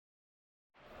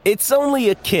It's only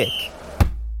a kick,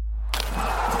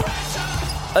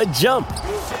 a jump,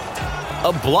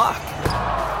 a block.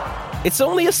 It's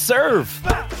only a serve.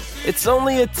 It's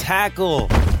only a tackle,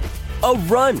 a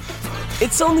run.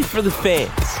 It's only for the fans.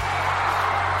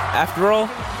 After all,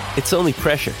 it's only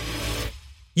pressure.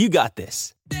 You got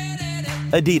this.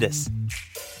 Adidas.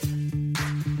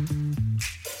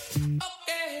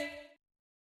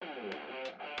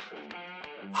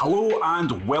 Hello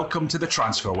and welcome to the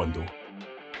Transfer Window,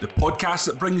 the podcast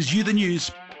that brings you the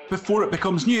news before it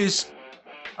becomes news,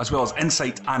 as well as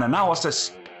insight and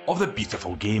analysis of the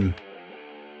beautiful game.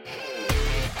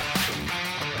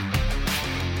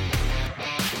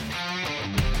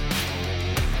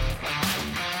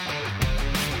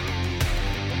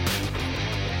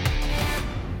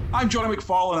 I'm Johnny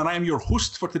McFarlane and I am your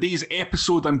host for today's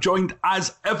episode. I'm joined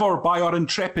as ever by our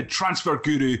intrepid transfer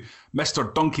guru,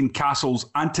 Mr. Duncan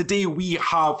Castles, and today we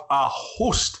have a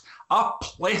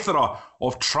plethora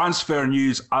of transfer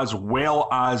news as well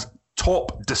as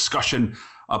top discussion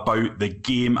about the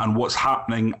game and what's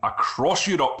happening across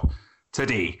Europe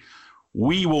today.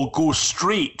 We will go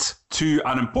straight to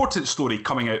an important story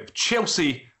coming out of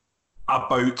Chelsea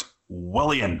about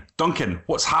Willian. Duncan,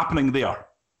 what's happening there?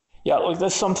 Yeah, look,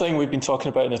 there's something we've been talking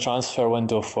about in the transfer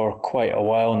window for quite a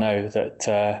while now,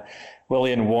 that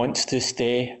Willian wants to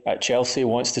stay at Chelsea,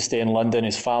 wants to stay in London.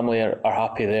 His family are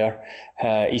happy there.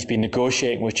 He's been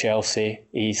negotiating with Chelsea.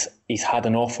 He's had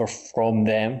an offer from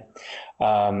them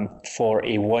for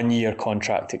a 1-year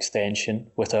contract extension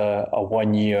with a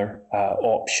 1-year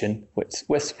option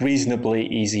with reasonably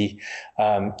easy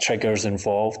triggers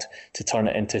involved to turn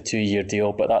it into a 2-year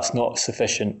deal, but that's not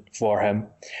sufficient for him.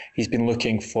 He's been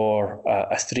looking for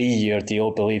a 3-year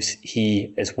deal, believes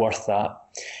he is worth that.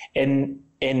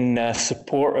 In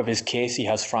support of his case, he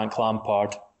has Frank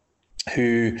Lampard,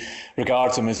 who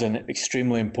regards him as an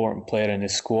extremely important player in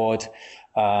his squad.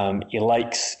 He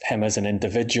likes him as an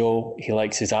individual. He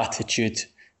likes his attitude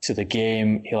to the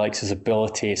game. He likes his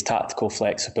ability, his tactical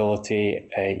flexibility.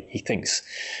 He thinks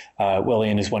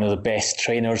Willian is one of the best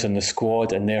trainers in the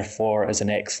squad and therefore is an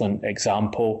excellent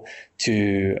example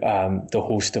to the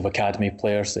host of academy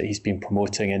players that he's been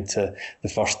promoting into the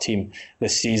first team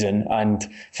this season, and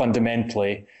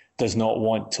fundamentally does not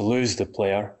want to lose the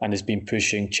player and has been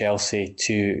pushing Chelsea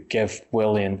to give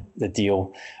Willian the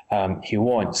deal he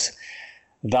wants.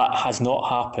 That has not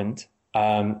happened.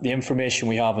 The information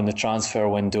we have in the transfer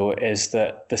window is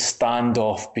that the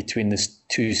standoff between the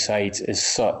two sides is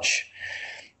such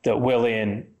that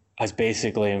Willian has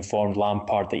basically informed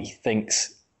Lampard that he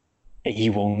thinks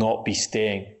he will not be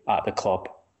staying at the club,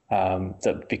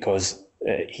 that because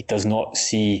he does not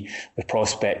see the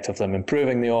prospect of them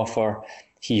improving the offer.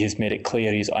 He has made it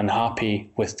clear he's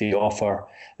unhappy with the offer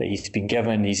that he's been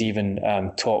given. He's even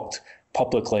talked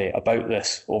publicly about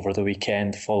this over the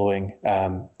weekend following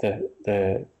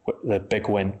the big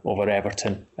win over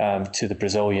Everton to the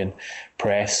Brazilian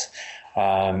press,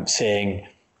 saying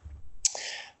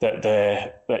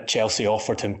that Chelsea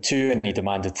offered him 2 and he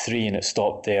demanded 3 and it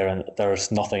stopped there, and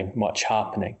there's nothing much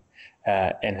happening,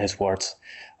 in his words.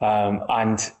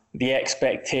 And the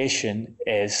expectation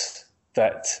is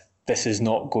that this is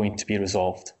not going to be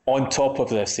resolved. On top of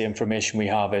this, the information we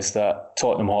have is that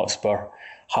Tottenham Hotspur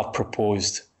have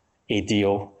proposed a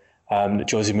deal, that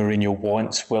Jose Mourinho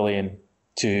wants Willian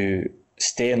to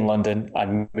stay in London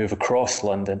and move across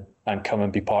London and come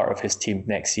and be part of his team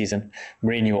next season.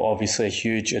 Mourinho, obviously a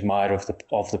huge admirer of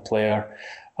the player,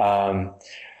 an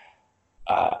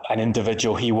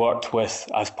individual he worked with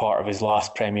as part of his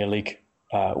last Premier League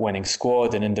winning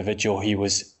squad, an individual he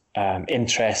was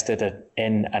interested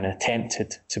in and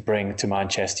attempted to bring to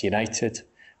Manchester United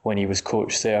when he was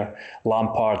coach there.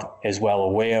 Lampard is well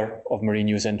aware of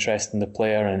Mourinho's interest in the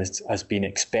player and has been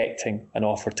expecting an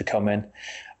offer to come in.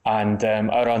 And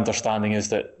our understanding is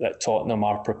that Tottenham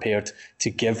are prepared to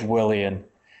give Willian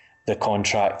the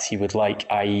contract he would like,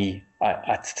 i.e.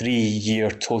 a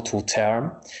 3-year total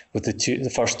term, with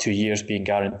the first 2 years being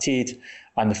guaranteed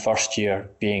and the first year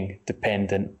being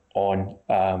dependent on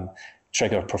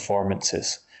trigger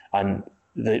performances. And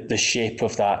the shape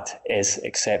of that is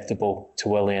acceptable to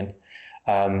Willian.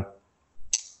 We're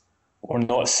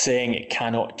not saying it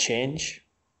cannot change,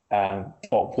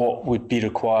 but what would be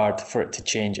required for it to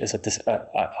change is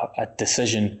a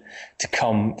decision to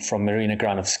come from Marina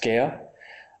Granovskaya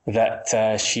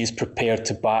that she's prepared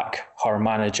to back her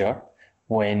manager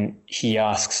when he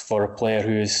asks for a player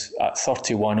who is at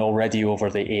 31, already over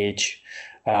the age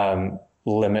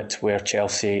limit where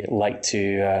Chelsea like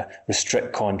to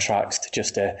restrict contracts to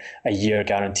just a year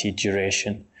guaranteed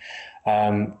duration,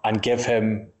 and give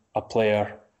him a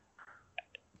player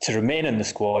to remain in the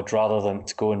squad rather than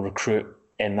to go and recruit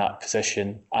in that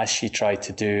position, as she tried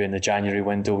to do in the January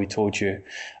window. We told you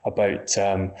about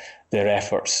their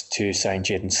efforts to sign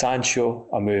Jadon Sancho,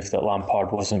 a move that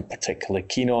Lampard wasn't particularly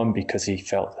keen on because he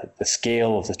felt that the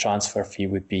scale of the transfer fee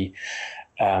would be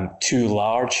too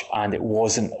large, and it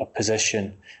wasn't a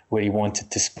position where he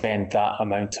wanted to spend that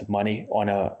amount of money on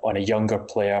a younger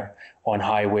player on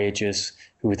high wages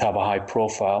who would have a high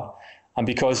profile. And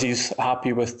because he's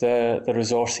happy with the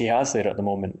resource he has there at the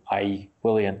moment, i.e.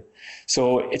 Willian.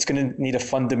 So it's going to need a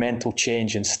fundamental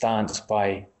change in stance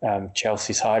by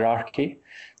Chelsea's hierarchy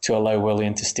to allow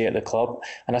Willian to stay at the club.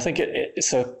 And I think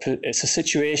it's a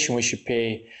situation we should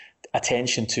pay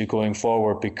attention to going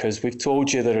forward, because we've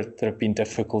told you there have been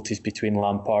difficulties between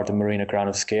Lampard and Marina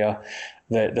Granovskaya.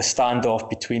 The standoff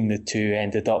between the two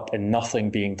ended up in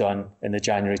nothing being done in the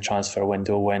January transfer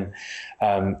window, when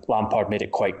Lampard made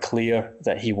it quite clear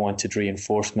that he wanted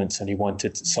reinforcements and he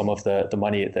wanted some of the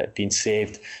money that had been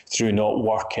saved through not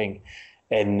working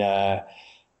in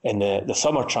the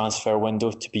summer transfer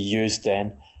window to be used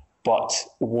then, but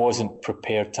wasn't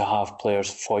prepared to have players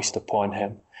foist upon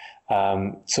him.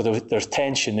 So there's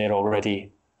tension there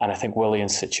already, and I think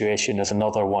Willian's situation is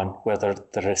another one where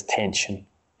there is tension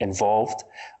involved,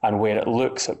 and where it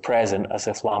looks at present as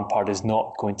if Lampard is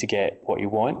not going to get what he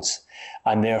wants,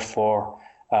 and therefore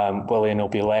Willian will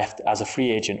be left as a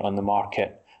free agent on the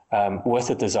market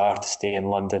with a desire to stay in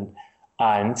London,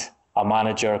 and a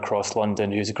manager across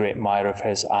London who's a great admirer of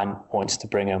his and wants to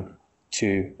bring him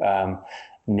to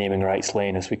naming rights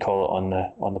lane, as we call it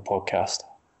on the podcast.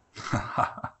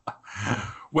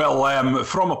 Well,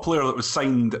 from a player that was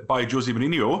signed by Jose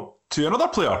Mourinho to another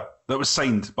player that was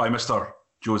signed by Mr.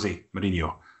 Jose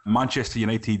Mourinho, Manchester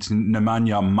United's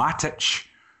Nemanja Matic,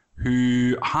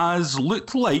 who has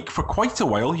looked like for quite a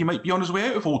while he might be on his way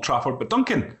out of Old Trafford. But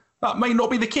Duncan, that might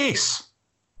not be the case.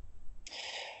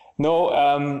 No,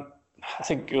 I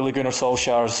think Ole Gunnar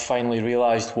Solskjaer has finally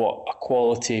realised what a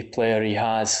quality player he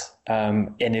has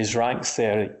in his ranks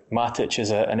there. Matic is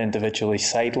an individually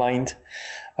sidelined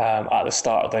at the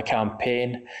start of the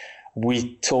campaign.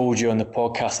 We told you on the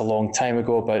podcast a long time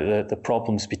ago about the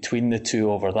problems between the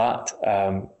two over that.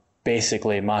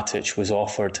 Basically, Matic was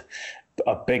offered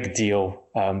a big deal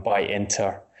by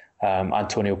Inter,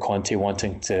 Antonio Conte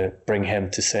wanting to bring him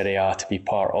to Serie A to be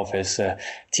part of his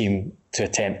team to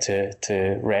attempt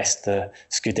to wrest the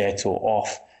Scudetto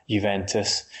off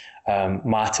Juventus.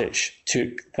 Matic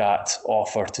took that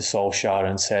offer to Solskjaer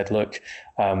and said, look,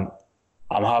 I'm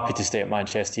happy to stay at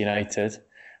Manchester United,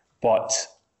 but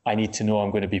I need to know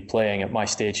I'm going to be playing at my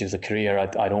stage of the career.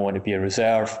 I don't want to be a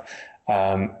reserve.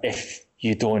 If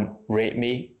you don't rate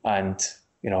me, and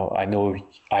I know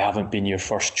I haven't been your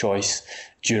first choice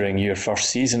during your first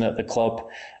season at the club,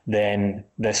 then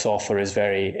this offer is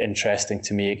very interesting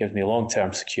to me. It gives me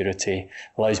long-term security,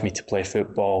 allows me to play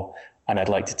football, and I'd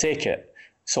like to take it.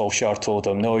 Solskjaer told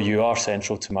him, no, you are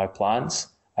central to my plans.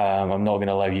 I'm not going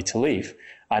to allow you to leave.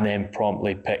 And then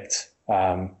promptly picked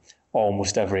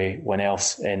almost everyone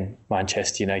else in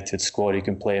Manchester United's squad who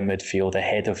can play in midfield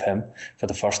ahead of him for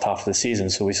the first half of the season.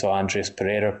 So we saw Andreas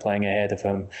Pereira playing ahead of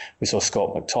him. We saw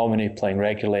Scott McTominay playing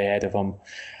regularly ahead of him.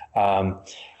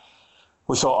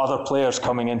 We saw other players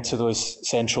coming into those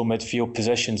central midfield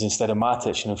positions instead of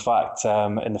Matic. And in fact,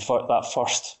 in that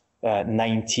first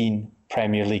 19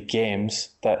 Premier League games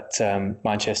that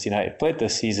Manchester United played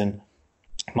this season,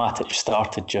 Matic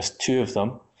started just 2 of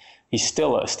them. He's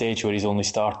still at a stage where he's only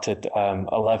started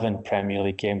 11 Premier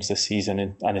League games this season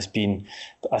and has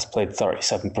played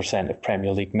 37% of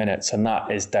Premier League minutes, and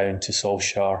that is down to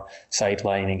Solskjaer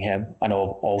sidelining him, and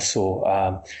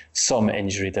also some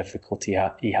injury difficulty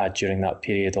he had during that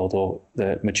period, although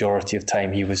the majority of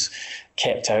time he was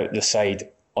kept out the side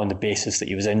on the basis that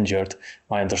he was injured.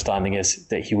 My understanding is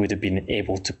that he would have been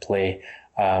able to play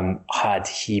had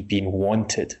he been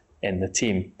wanted in the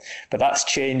team. But that's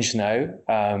changed now.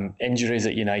 Injuries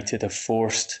at United have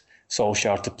forced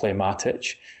Solskjaer to play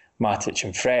Matic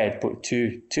and Fred, but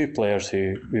two players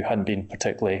who hadn't been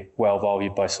particularly well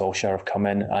valued by Solskjaer have come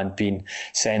in and been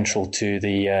central to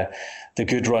the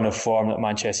good run of form that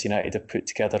Manchester United have put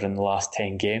together in the last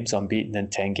 10 games, unbeaten in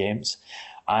 10 games.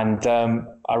 And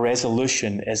a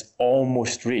resolution is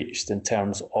almost reached in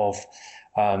terms of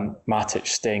Matic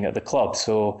staying at the club.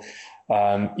 So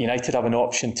United have an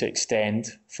option to extend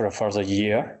for a further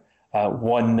year,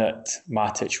 one that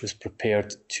Matic was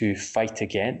prepared to fight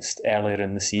against earlier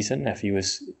in the season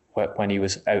when he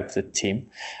was out of the team.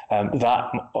 That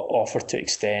offer to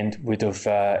extend would have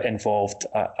involved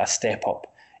a step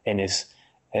up in his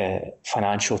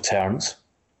financial terms.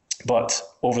 But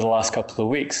over the last couple of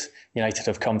weeks, United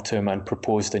have come to him and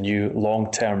proposed a new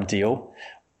long-term deal,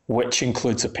 which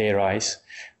includes a pay rise.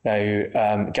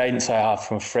 Now, guidance I have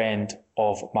from a friend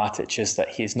of Matic is that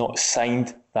he has not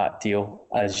signed that deal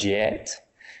as yet,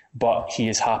 but he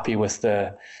is happy with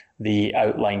the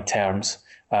outlined terms.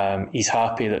 He's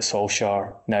happy that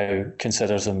Solskjaer now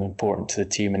considers him important to the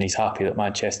team, and he's happy that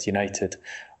Manchester United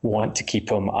want to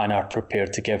keep him and are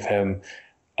prepared to give him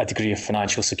a degree of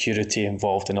financial security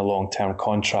involved in a long-term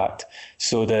contract.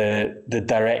 So the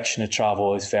direction of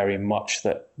travel is very much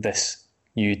that this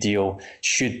new deal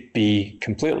should be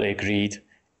completely agreed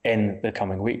in the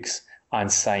coming weeks and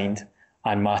signed,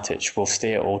 and Matic will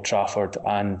stay at Old Trafford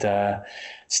and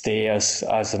stay as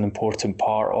an important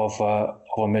part of a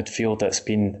midfield that's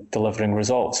been delivering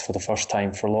results for the first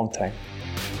time for a long time.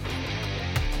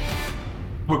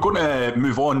 We're going to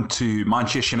move on to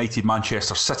Manchester United,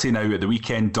 Manchester City now at the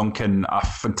weekend, Duncan. A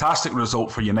fantastic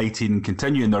result for United and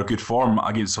continuing their good form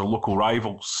against their local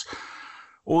rivals.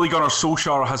 Ole Gunnar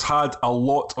Solskjaer has had a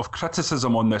lot of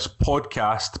criticism on this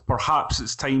podcast. Perhaps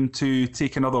it's time to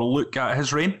take another look at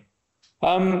his reign?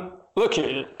 Look,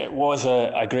 it was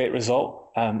a great result,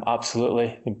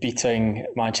 absolutely. Beating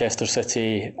Manchester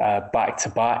City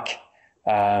back-to-back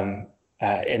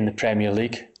in the Premier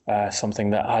League.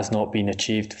 Something that has not been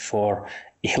achieved for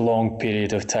a long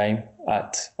period of time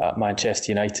at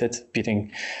Manchester United,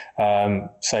 beating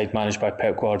side managed by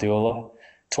Pep Guardiola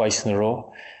twice in a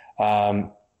row.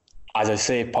 As I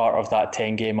say, part of that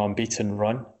 10-game unbeaten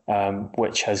run,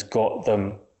 which has got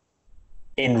them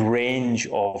in range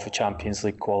of a Champions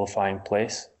League qualifying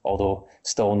place, although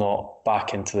still not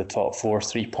back into the top four,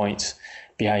 3 points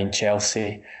behind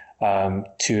Chelsea.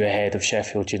 2 ahead of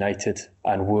Sheffield United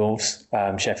and Wolves.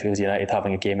 Sheffield United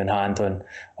having a game in hand on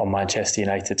Manchester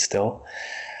United still.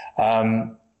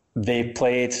 They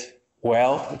played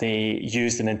well. They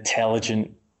used an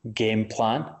intelligent game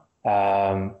plan,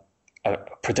 a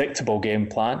predictable game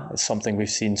plan. It's something we've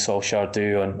seen Solskjaer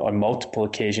do on multiple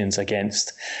occasions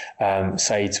against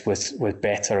sides with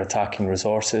better attacking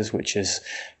resources, which is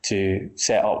to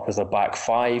set up with a back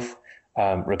five,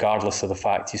 regardless of the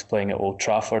fact he's playing at Old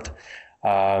Trafford,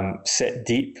 sit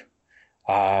deep,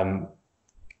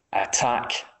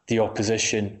 attack the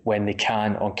opposition when they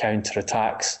can on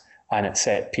counter-attacks and at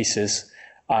set pieces,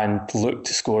 and look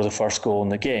to score the first goal in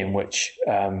the game, which,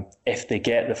 if they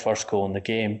get the first goal in the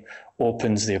game,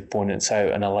 opens the opponents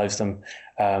out and allows them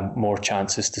more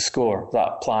chances to score.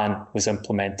 That plan was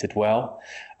implemented well.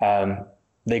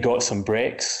 They got some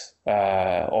breaks.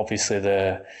 Obviously,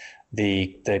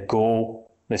 the goal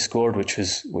they scored, which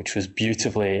was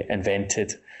beautifully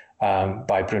invented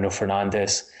by Bruno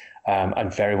Fernandes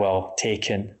and very well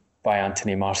taken by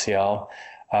Anthony Martial,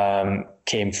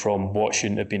 came from what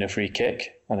shouldn't have been a free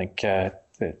kick. I think that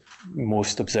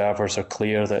most observers are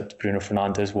clear that Bruno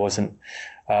Fernandes wasn't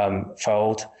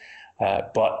fouled,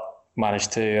 but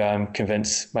managed to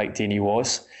convince Mike Dean he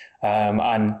was.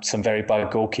 And some very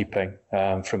bad goalkeeping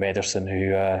from Ederson,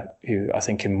 who I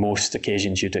think in most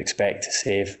occasions you'd expect to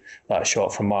save that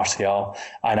shot from Martial,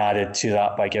 and added to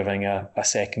that by giving a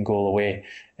second goal away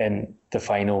in the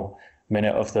final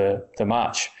minute of the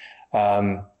match.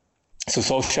 So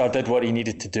Solskjaer did what he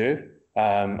needed to do,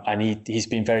 and he's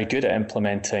been very good at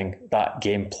implementing that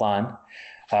game plan.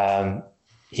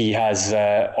 He has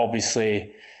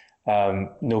obviously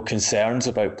no concerns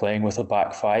about playing with a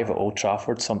back five at Old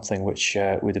Trafford, something which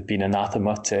would have been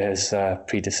anathema to his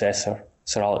predecessor,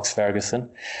 Sir Alex Ferguson.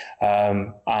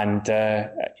 As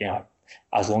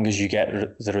long as you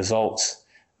get the results,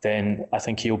 then I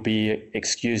think he'll be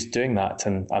excused doing that.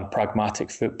 And pragmatic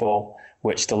football,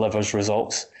 which delivers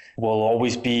results, will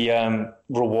always be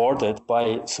rewarded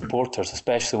by supporters,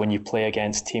 especially when you play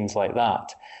against teams like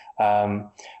that.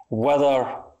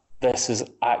 Whether this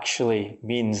actually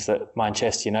means that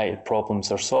Manchester United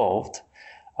problems are solved,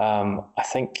 I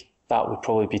think that would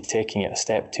probably be taking it a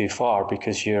step too far,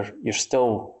 because you're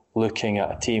still looking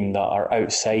at a team that are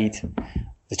outside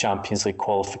the Champions League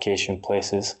qualification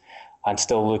places, and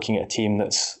still looking at a team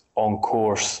that's on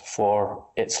course for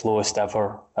its lowest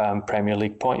ever Premier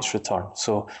League points return.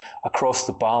 So across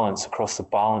the balance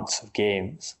of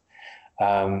games,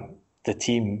 the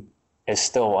team is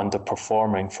still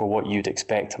underperforming for what you'd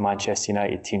expect a Manchester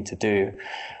United team to do.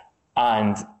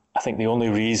 And I think the only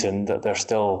reason that they're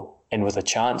still in with a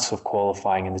chance of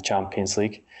qualifying in the Champions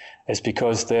League is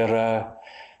because their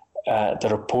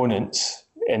opponents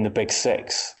in the Big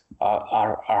Six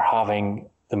are having,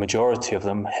 the majority of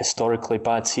them, historically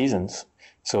bad seasons.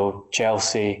 So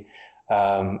Chelsea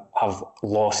have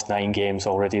lost 9 games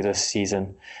already this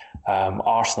season.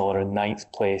 Arsenal are in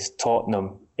 9th place.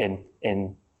 Tottenham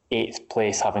in 8th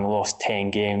place, having lost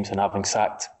 10 games and having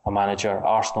sacked a manager.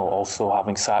 Arsenal also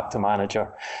having sacked a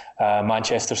manager.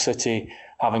 Manchester City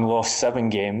having lost 7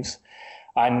 games.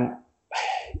 And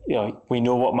we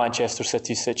know what Manchester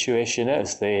City's situation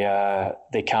is.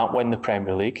 They can't win the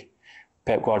Premier League.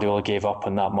 Pep Guardiola gave up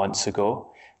on that months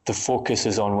ago. The focus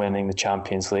is on winning the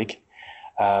Champions League.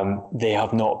 They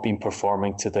have not been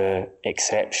performing to the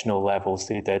exceptional levels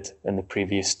they did in the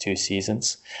previous 2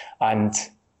 seasons. And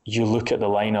you look at the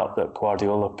lineup that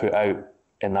Guardiola put out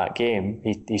in that game.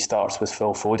 He starts with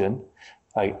Phil Foden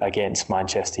against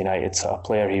Manchester United, so a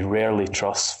player he rarely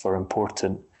trusts for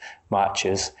important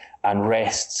matches, and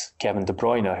rests Kevin De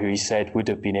Bruyne, who he said would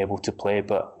have been able to play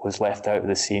but was left out of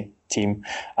the team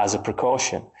as a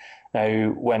precaution. Now,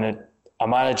 when a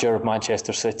manager of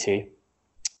Manchester City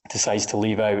decides to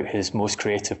leave out his most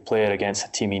creative player against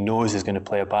a team he knows is going to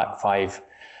play a back 5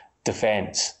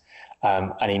 defence,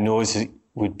 and he knows it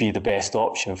would be the best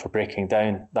option for breaking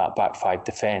down that back 5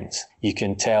 defence, you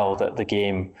can tell that the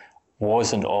game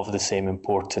wasn't of the same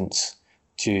importance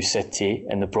to City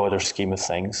in the broader scheme of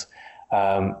things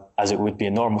as it would be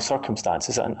in normal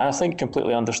circumstances. And I think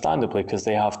completely understandably, because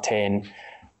they have 10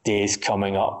 days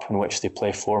coming up in which they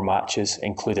play 4 matches,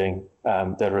 including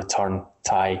their return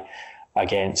tie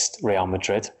against Real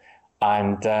Madrid.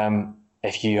 And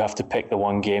if you have to pick the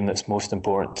one game that's most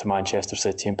important to Manchester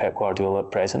City and Pep Guardiola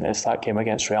at present, it's that game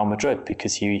against Real Madrid,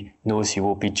 because he knows he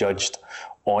will be judged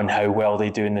on how well they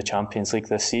do in the Champions League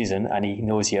this season, and he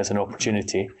knows he has an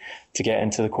opportunity to get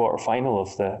into the quarter-final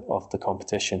of the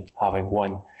competition, having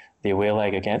won the away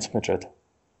leg against Madrid.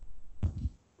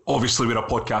 Obviously, we're a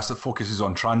podcast that focuses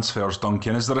on transfers,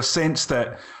 Duncan. Is there a sense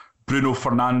that Bruno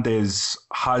Fernandes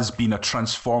has been a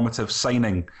transformative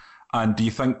signing, and do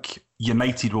you think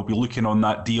United will be looking on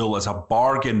that deal as a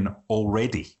bargain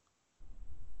already?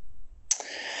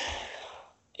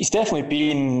 He's definitely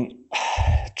been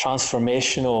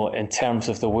transformational in terms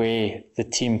of the way the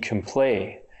team can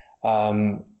play.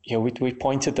 We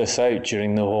pointed this out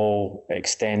during the whole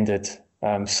extended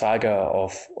saga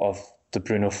of the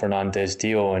Bruno Fernandes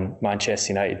deal, and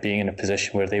Manchester United being in a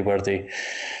position where they were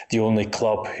the only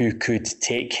club who could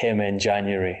take him in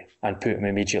January and put him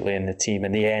immediately in the team.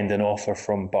 In the end, an offer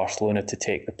from Barcelona to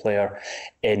take the player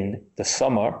in the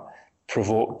summer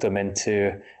provoked them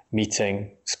into meeting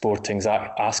Sporting's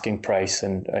asking price,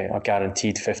 and a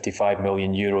guaranteed 55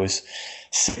 million euros,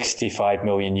 65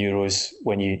 million euros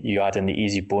when you add in the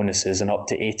easy bonuses, and up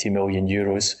to 80 million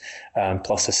euros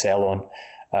plus a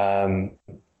sell-on,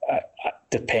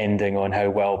 depending on how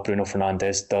well Bruno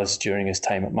Fernandes does during his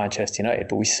time at Manchester United.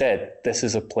 But we said this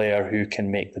is a player who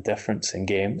can make the difference in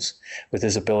games with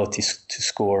his ability to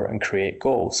score and create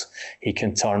goals. He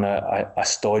can turn a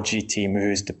stodgy team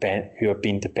who have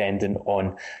been dependent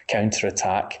on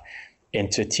counter-attack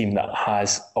into a team that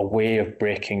has a way of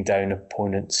breaking down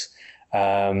opponents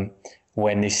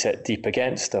when they sit deep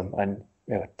against them. And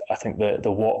I think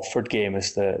the Watford game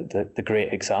is the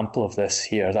great example of this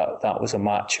here. That was a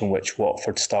match in which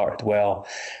Watford started well,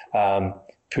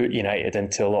 put United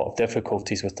into a lot of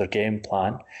difficulties with their game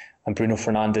plan, and Bruno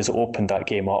Fernandes opened that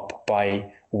game up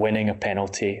by winning a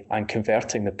penalty and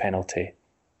converting the penalty.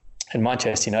 And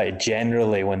Manchester United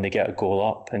generally, when they get a goal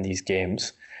up in these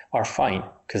games, are fine,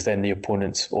 because then the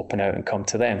opponents open out and come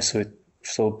to them.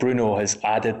 So Bruno has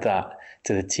added that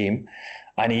to the team,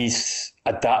 and he's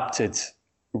adapted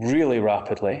really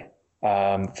rapidly,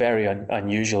 very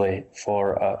unusually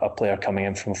for a player coming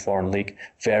in from a foreign league,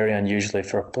 very unusually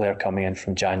for a player coming in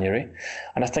from January.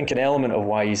 And I think an element of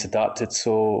why he's adapted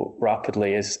so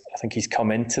rapidly is I think he's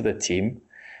come into the team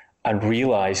and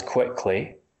realised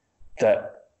quickly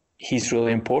that he's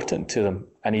really important to them,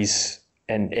 and he's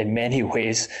in many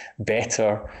ways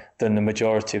better than the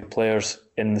majority of players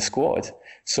in the squad.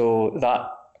 So that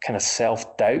kind of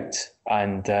self-doubt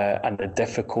and the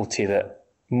difficulty that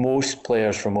most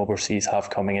players from overseas have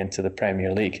coming into the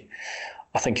Premier League,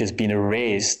 I think has been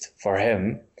erased for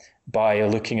him by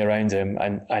looking around him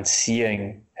and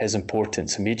seeing his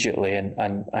importance immediately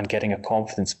and getting a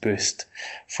confidence boost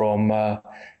from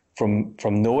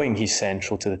knowing he's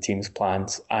central to the team's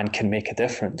plans and can make a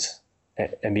difference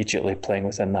immediately playing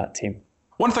within that team.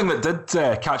 One thing that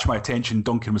did catch my attention,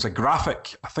 Duncan, was a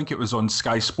graphic. I think it was on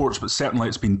Sky Sports, but certainly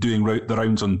it's been doing the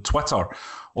rounds on Twitter,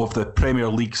 of the Premier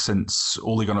League since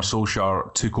Ole Gunnar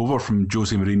Solskjaer took over from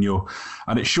Jose Mourinho.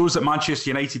 And it shows that Manchester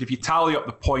United, if you tally up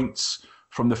the points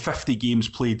from the 50 games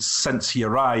played since he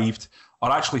arrived,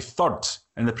 are actually third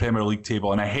in the Premier League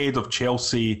table and ahead of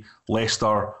Chelsea,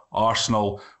 Leicester,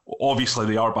 Arsenal. Obviously,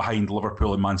 they are behind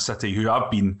Liverpool and Man City, who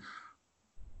have been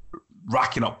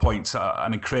racking up points at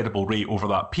an incredible rate over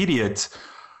that period.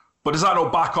 But does that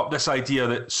not back up this idea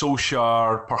that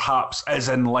Solskjaer perhaps is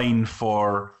in line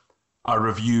for a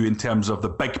review in terms of the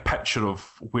big picture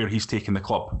of where he's taking the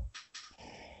club?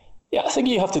 Yeah, I think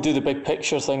you have to do the big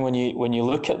picture thing when you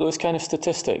look at those kind of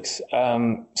statistics.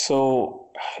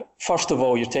 So first of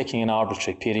all, you're taking an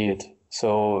arbitrary period.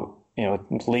 So,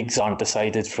 leagues aren't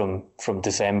decided from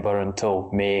December until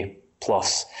May,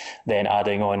 plus then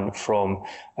adding on from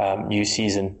new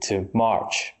season to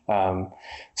March.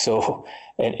 So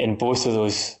in both of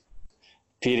those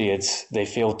periods, they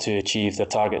failed to achieve their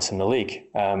targets in the league.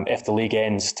 If the league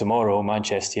ends tomorrow,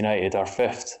 Manchester United are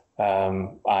fifth.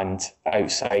 And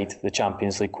outside the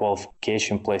Champions League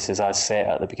qualification places as set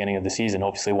at the beginning of the season.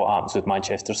 Obviously, what happens with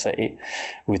Manchester City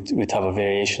would have a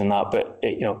variation in that, but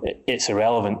it's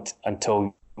irrelevant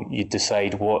until you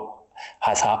decide what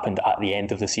has happened at the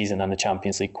end of the season and the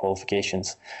Champions League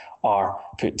qualifications are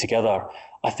put together.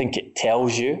 I think it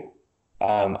tells you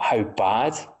how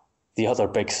bad the other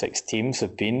big six teams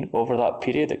have been over that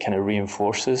period. It kind of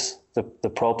reinforces the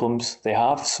problems they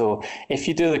have. So if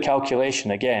you do the calculation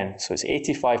again, so it's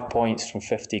 85 points from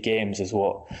 50 games is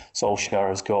what Solskjaer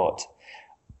has got.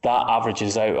 That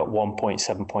averages out at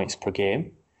 1.7 points per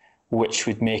game, which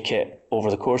would make it, over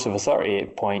the course of a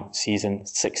 38-point season,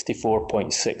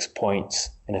 64.6 points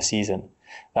in a season.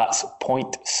 That's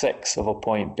 0.6 of a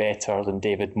point better than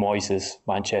David Moyes'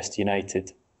 Manchester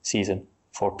United season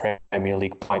for Premier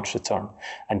League points return.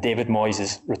 And David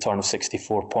Moyes' return of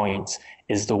 64 points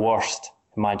is the worst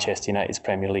in Manchester United's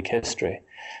Premier League history.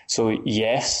 So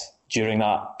yes, during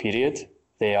that period,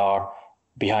 they are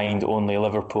behind only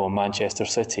Liverpool and Manchester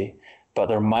City, but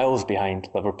they're miles behind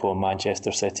Liverpool and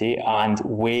Manchester City and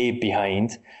way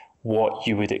behind what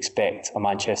you would expect a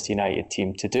Manchester United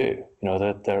team to do.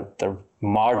 They're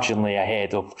marginally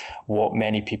ahead of what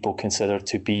many people consider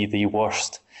to be the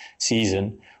worst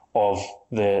season of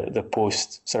the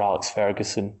post Sir Alex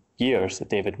Ferguson years, the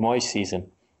David Moyes season.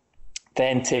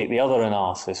 Then take the other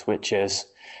analysis, which is,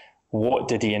 what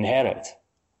did he inherit?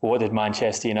 What did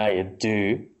Manchester United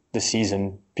do the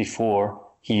season before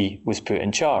he was put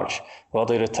in charge? Well,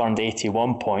 they returned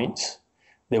 81 points.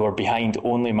 They were behind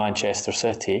only Manchester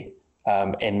City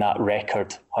in that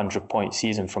record 100-point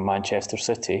season from Manchester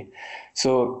City.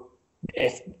 So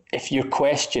if your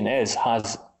question is,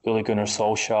 has Ole Gunnar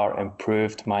Solskjaer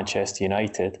improved Manchester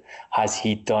United? Has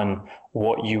he done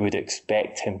what you would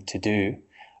expect him to do,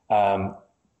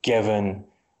 given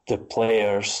the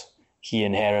players he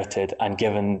inherited and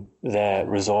given the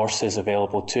resources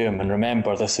available to him? And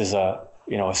remember, this is a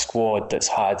squad that's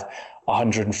had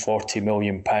 £140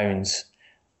 million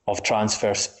of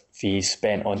transfer fees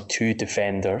spent on two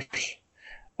defenders,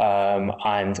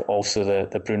 and also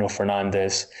the Bruno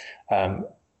Fernandes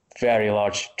very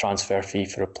large transfer fee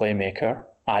for a playmaker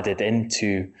added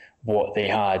into what they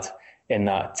had in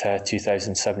that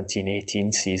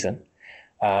 2017-18 season,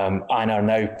 and are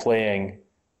now playing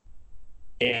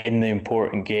in the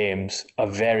important games a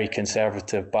very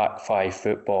conservative back five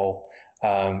football,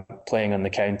 playing on the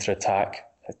counter-attack,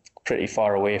 pretty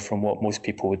far away from what most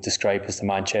people would describe as the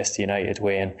Manchester United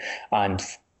way, and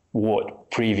what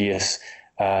previous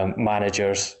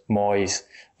managers, Moyes,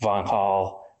 Van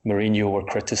Gaal, Mourinho, were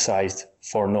criticised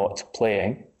for not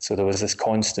playing. So there was this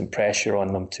constant pressure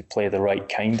on them to play the right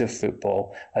kind of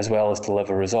football as well as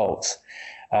deliver results.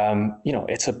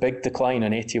 It's a big decline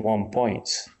on 81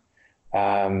 points.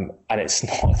 And it's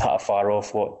not that far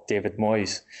off what David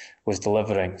Moyes was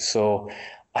delivering. So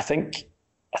I think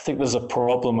there's a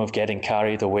problem of getting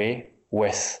carried away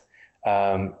with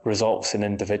results in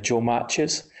individual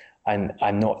matches and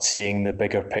not seeing the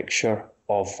bigger picture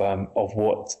of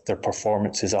what their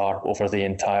performances are over the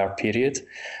entire period.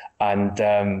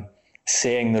 And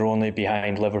saying they're only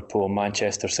behind Liverpool and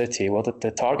Manchester City, well,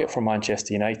 the target for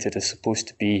Manchester United is supposed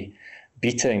to be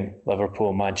beating Liverpool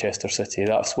and Manchester City.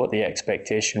 That's what the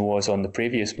expectation was on the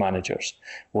previous managers,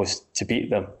 was to beat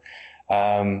them.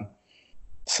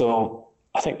 So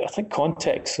I think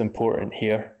context is important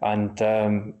here, and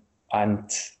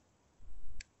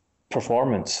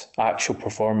performance, actual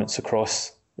performance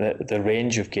across the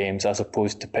range of games, as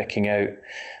opposed to picking out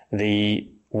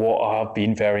what have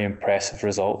been very impressive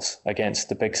results against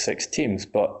the big six teams.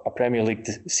 But a Premier League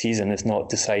season is not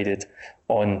decided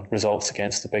on results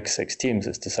against the big six teams.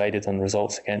 It's decided on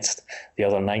results against the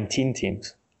other 19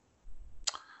 teams.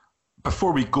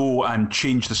 Before we go and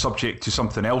change the subject to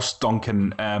something else,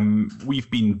 Duncan, we've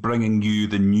been bringing you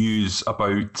the news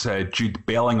about Jude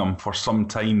Bellingham for some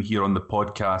time here on the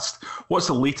podcast. What's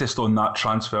the latest on that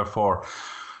transfer for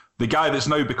the guy that's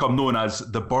now become known as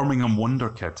the Birmingham Wonder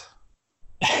Kid?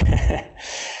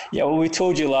 Yeah, well, we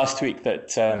told you last week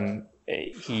that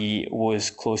he was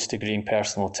close to agreeing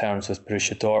personal terms with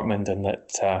Borussia Dortmund, and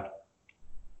that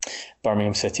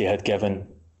Birmingham City had given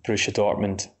Borussia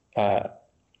Dortmund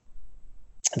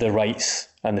the rights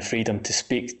and the freedom to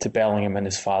speak to Bellingham and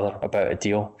his father about a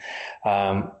deal.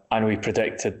 And we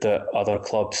predicted that other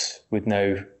clubs would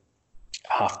now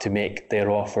have to make their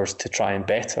offers to try and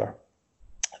better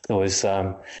those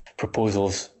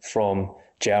proposals from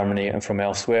Germany and from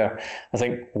elsewhere. I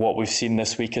think what we've seen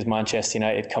this week is Manchester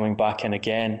United coming back in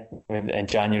again. In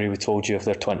January, we told you of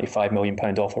their £25 million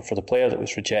offer for the player that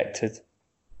was rejected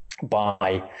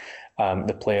by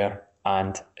the player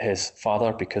and his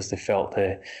father because they felt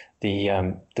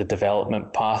the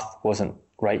development path wasn't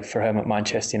right for him at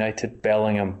Manchester United.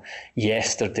 Bellingham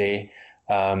yesterday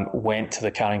went to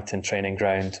the Carrington training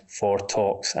ground for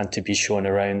talks and to be shown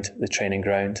around the training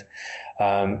ground.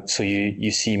 So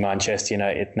you see Manchester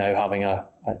United now having a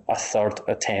third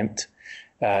attempt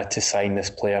to sign this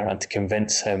player and to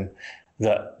convince him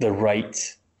that the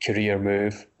right career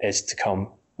move is to come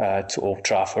to Old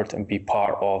Trafford and be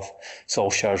part of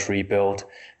Solskjaer's rebuild.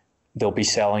 They'll be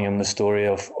selling him the story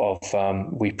of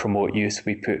we promote youth,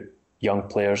 we put young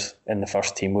players in the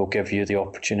first team, we'll give you the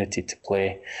opportunity to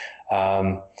play.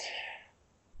 And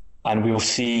we'll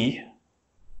see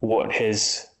what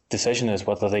his decision is,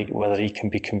 whether he can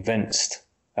be convinced,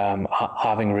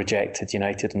 having rejected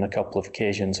United on a couple of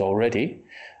occasions already,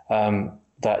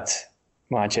 that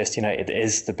Manchester United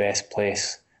is the best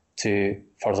place to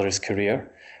further his career,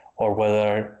 or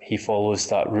whether he follows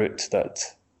that route that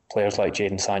players like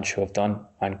Jadon Sancho have done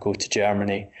and go to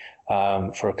Germany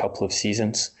for a couple of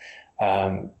seasons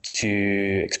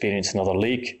to experience another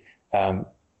league, a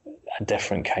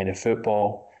different kind of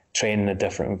football, train in a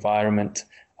different environment,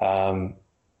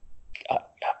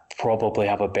 probably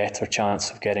have a better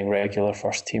chance of getting regular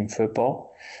first team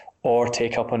football, or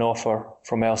take up an offer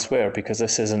from elsewhere, because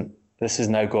this has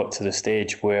now got to the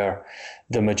stage where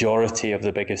the majority of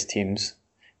the biggest teams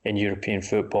in European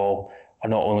football are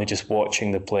not only just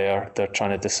watching the player, they're trying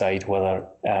to decide whether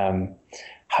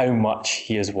how much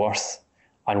he is worth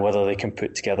and whether they can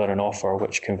put together an offer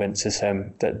which convinces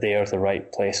him that they are the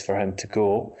right place for him to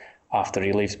go after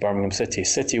he leaves Birmingham City.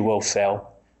 City will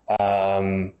sell.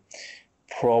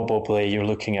 Probably you're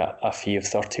looking at a fee of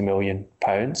 £30 million,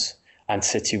 and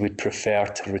City would prefer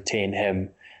to retain him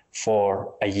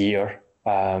for a year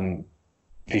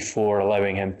before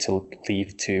allowing him to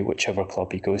leave to whichever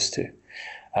club he goes to.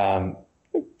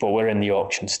 But we're in the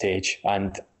auction stage,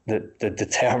 and the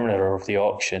determiner of the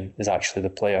auction is actually the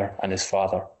player and his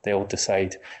father. They'll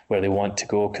decide where they want to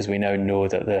go, because we now know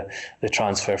that the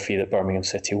transfer fee that Birmingham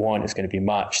City want is going to be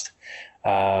matched,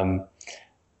 and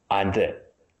that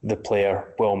the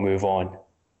player will move on.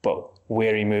 But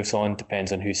where he moves on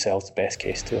depends on who sells the best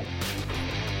case to him.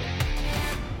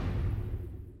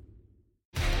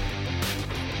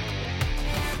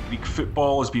 Greek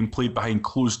football is being played behind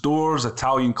closed doors.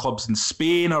 Italian clubs in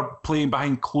Spain are playing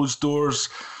behind closed doors.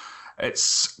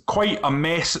 It's quite a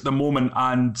mess at the moment,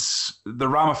 and the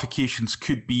ramifications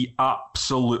could be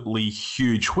absolutely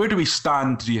huge. Where do we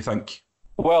stand, do you think?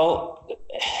 Well,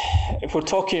 if we're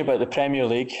talking about the Premier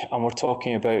League and we're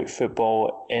talking about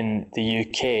football in the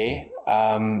UK,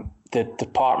 the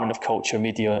Department of Culture,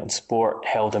 Media and Sport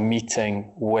held a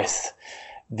meeting with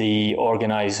the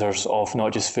organisers of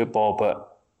not just football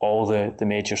but all the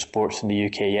major sports in the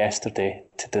UK yesterday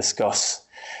to discuss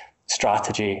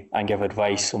strategy and give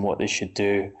advice on what they should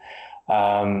do.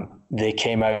 They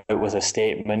came out with a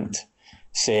statement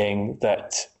saying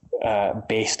that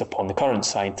based upon the current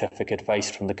scientific advice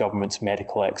from the government's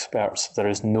medical experts, there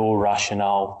is no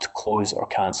rationale to close or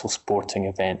cancel sporting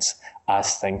events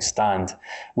as things stand.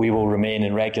 We will remain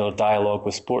in regular dialogue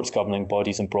with sports governing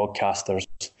bodies and broadcasters,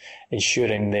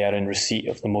 ensuring they are in receipt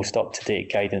of the most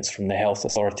up-to-date guidance from the health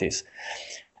authorities.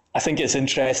 I think it's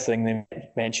interesting they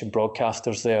mentioned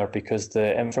broadcasters there, because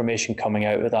the information coming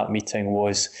out of that meeting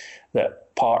was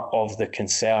that part of the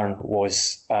concern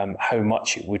was how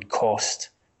much it would cost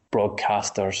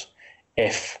broadcasters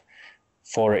if,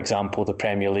 for example, the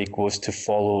Premier League was to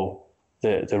follow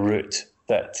the route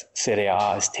that Serie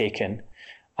A has taken,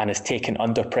 and is taken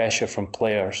under pressure from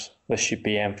players. This should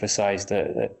be emphasised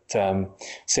that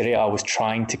Serie A was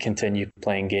trying to continue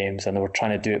playing games, and they were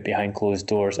trying to do it behind closed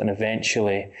doors. And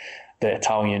eventually, the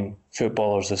Italian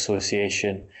Footballers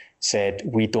Association said,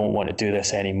 "We don't want to do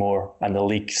this anymore, and the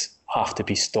leagues have to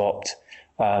be stopped."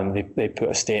 They put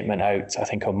a statement out, I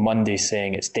think on Monday,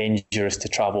 saying it's dangerous to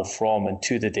travel from and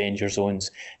to the danger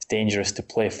zones. It's dangerous to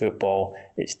play football.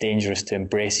 It's dangerous to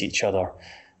embrace each other.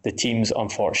 The teams,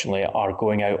 unfortunately, are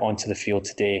going out onto the field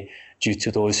today due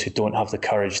to those who don't have the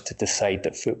courage to decide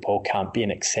that football can't be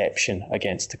an exception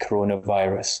against the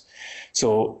coronavirus.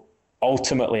 So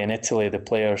ultimately in Italy, the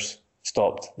players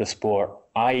stopped the sport.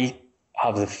 I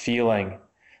have the feeling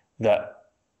that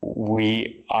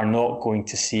we are not going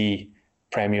to see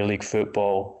Premier League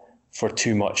football for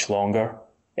too much longer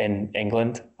in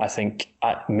England. I think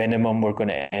at minimum we're going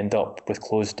to end up with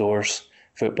closed doors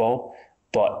football,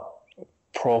 but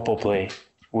probably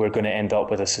we're going to end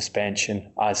up with a suspension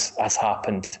as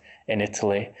happened in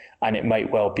Italy. And it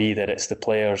might well be that it's the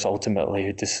players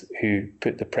ultimately who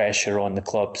put the pressure on the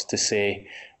clubs to say,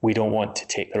 we don't want to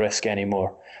take the risk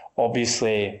anymore.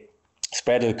 Obviously,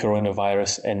 spread of the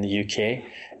coronavirus in the UK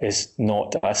is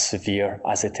not as severe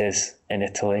as it is in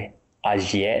Italy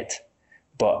as yet.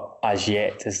 But as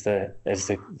yet is the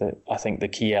I think the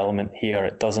key element here.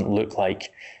 It doesn't look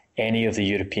like any of the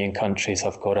European countries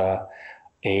have got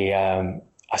a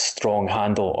strong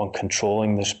handle on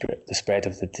controlling the spread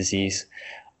of the disease,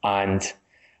 and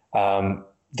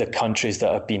the countries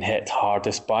that have been hit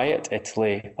hardest by it,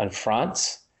 Italy and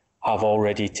France, have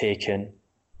already taken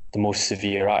the most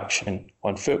severe action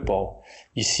on football.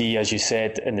 You see, as you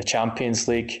said, in the Champions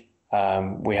League,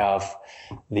 we have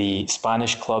the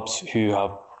Spanish clubs who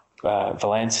have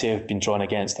Valencia have been drawn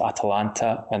against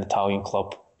Atalanta, an Italian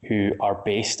club who are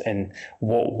based in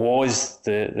what was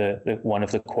the one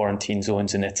of the quarantine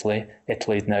zones in Italy.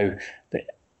 Italy is now,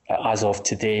 as of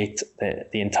today,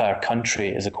 the entire country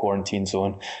is a quarantine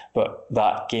zone. But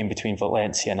that game between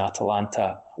Valencia and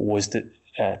Atalanta was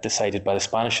decided by the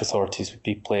Spanish authorities would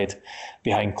be played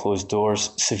behind closed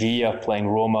doors. Sevilla playing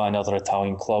Roma, another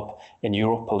Italian club, in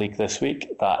Europa League this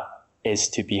week. That is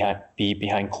to be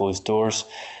behind closed doors.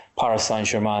 Paris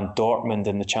Saint-Germain, Dortmund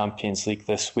in the Champions League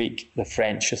this week. The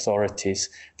French authorities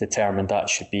determined that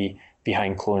should be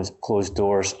behind closed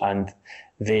doors, and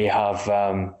they have,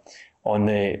 on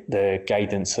the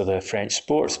guidance of the French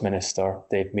sports minister,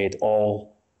 they've made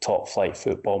all top flight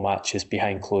football matches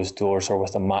behind closed doors or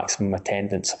with a maximum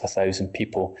attendance of 1,000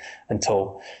 people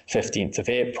until 15th of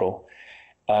April.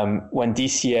 When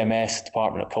DCMS,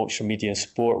 Department of Culture, Media and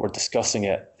Sport, were discussing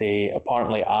it, they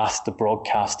apparently asked the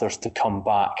broadcasters to come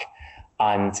back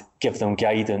and give them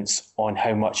guidance on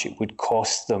how much it would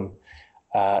cost them,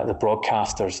 the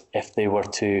broadcasters, if they were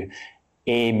to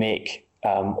make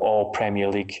all Premier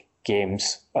League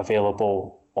games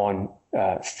available on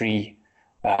free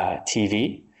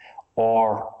TV,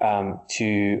 or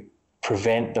to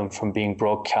prevent them from being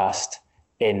broadcast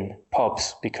in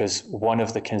pubs, because one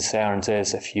of the concerns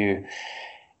is if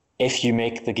you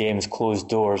make the games closed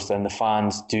doors, then the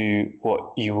fans do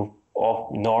what you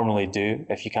normally do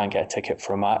if you can't get a ticket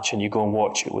for a match, and you go and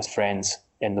watch it with friends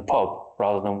in the pub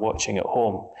rather than watching at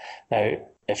home. Now,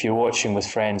 if you're watching with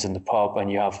friends in the pub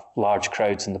and you have large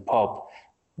crowds in the pub,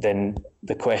 then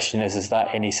the question is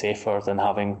that any safer than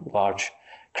having large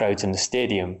crowds in the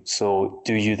stadium? So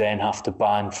do you then have to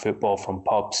ban football from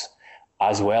pubs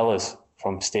as well as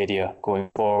from stadia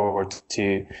going forward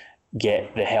to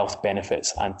get the health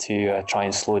benefits and to try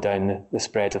and slow down the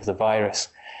spread of the virus?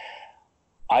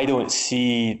 I don't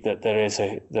see that there's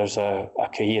a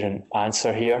coherent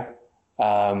answer here,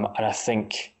 and I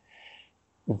think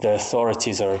the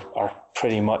authorities are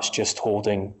pretty much just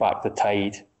holding back the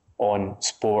tide on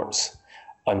sports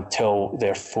until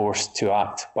they're forced to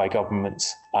act by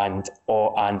governments and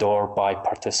or by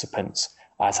participants,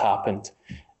 as happened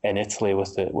in Italy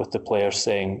with the players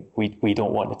saying we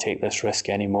don't want to take this risk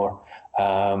anymore,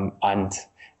 and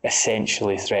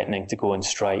essentially threatening to go on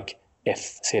strike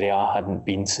if Serie A hadn't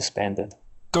been suspended.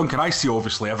 Duncan, I see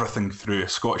obviously everything through a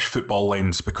Scottish football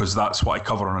lens because that's what I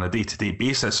cover on a day-to-day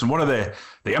basis. And one of the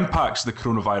impacts of the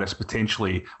coronavirus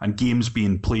potentially and games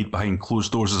being played behind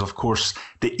closed doors is, of course,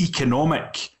 the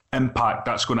economic impact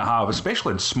that's going to have,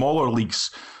 especially in smaller leagues,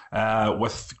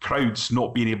 with crowds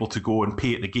not being able to go and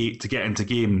pay at the gate to get into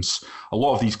games. A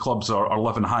lot of these clubs are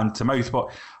living hand to mouth.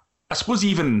 But I suppose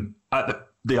even at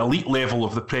the elite level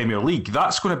of the Premier League,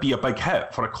 that's going to be a big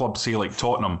hit for a club, say, like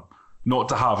Tottenham, not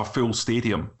to have a full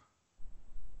stadium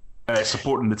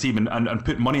supporting the team and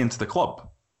put money into the club.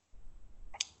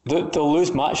 They'll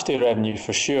lose matchday revenue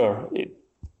for sure.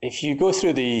 If you go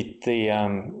through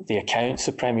the accounts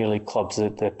of Premier League clubs,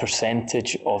 the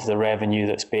percentage of the revenue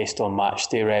that's based on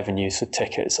matchday revenue, so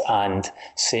tickets and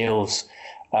sales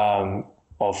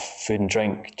of food and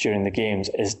drink during the games,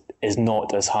 is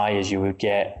not as high as you would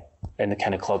get in the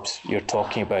kind of clubs you're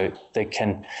talking about. They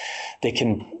can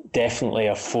definitely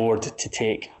afford to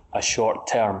take a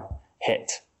short-term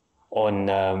hit on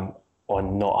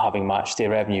not having matchday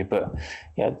revenue, but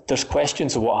there's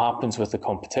questions of what happens with the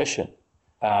competition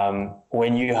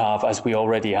when you have, as we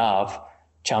already have,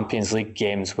 Champions League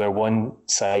games where one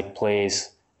side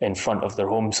plays in front of their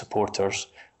home supporters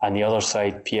and the other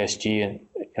side, PSG and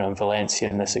in Valencia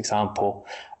in this example,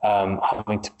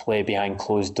 having to play behind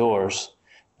closed doors,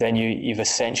 then you've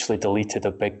essentially deleted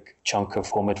a big chunk of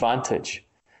home advantage.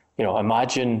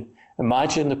 Imagine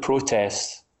the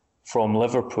protests from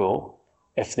Liverpool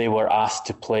if they were asked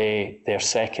to play their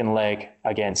second leg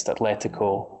against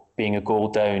Atletico, being a goal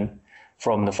down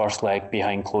from the first leg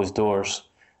behind closed doors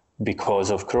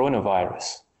because of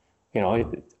coronavirus.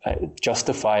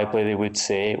 Justifiably they would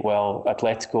say, well,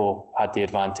 Atletico had the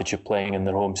advantage of playing in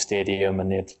their home stadium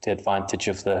and they had the advantage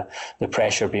of the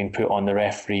pressure being put on the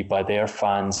referee by their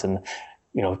fans, and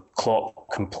Klopp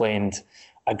complained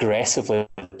aggressively,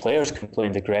 the players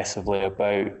complained aggressively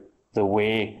about the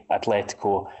way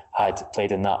Atletico had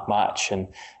played in that match, and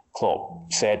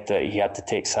Klopp said that he had to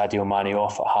take Sadio Mane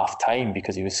off at half time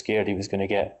because he was scared he was going to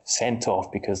get sent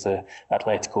off because the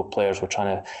Atletico players were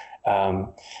trying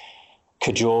to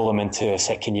cajole him into a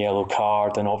second yellow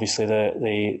card, and obviously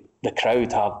the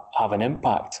crowd have an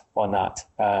impact on that.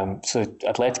 So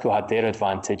Atletico had their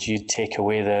advantage. You take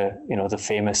away the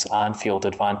famous Anfield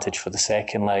advantage for the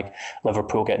second leg.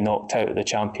 Liverpool get knocked out of the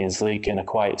Champions League in a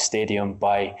quiet stadium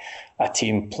by a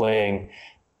team playing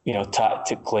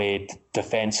tactically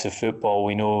defensive football.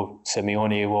 We know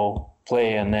Simeone will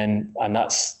play, and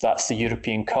that's the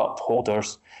European Cup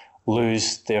holders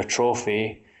lose their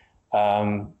trophy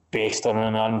based on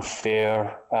an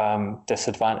unfair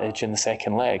disadvantage in the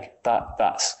second leg.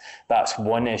 That's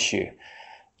one issue.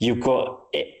 You've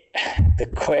got the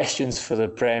questions for the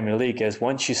Premier League is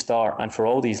once you start, and for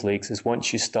all these leagues, is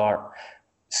once you start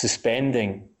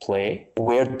suspending play,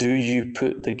 where do you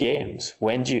put the games?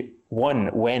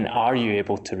 When are you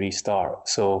able to restart?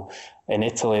 So in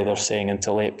Italy, they're saying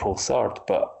until April 3rd,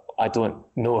 but I don't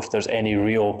know if there's any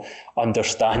real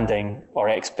understanding or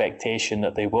expectation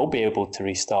that they will be able to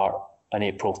restart on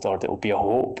April 3rd. It will be a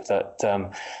hope that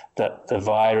the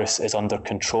virus is under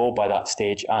control by that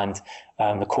stage, and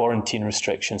the quarantine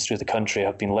restrictions through the country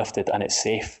have been lifted, and it's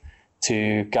safe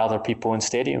to gather people in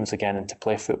stadiums again and to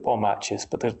play football matches.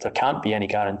 But there can't be any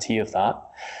guarantee of that.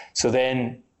 So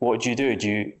then what do?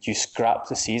 Do you scrap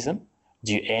the season?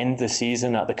 Do you end the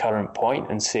season at the current point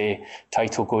and say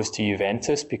title goes to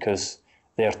Juventus because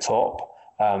they're top?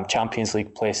 Champions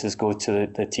League places go to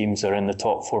the teams that are in the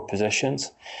top four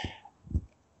positions.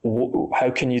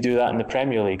 How can you do that in the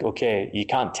Premier League? Okay, you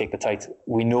can't take the title.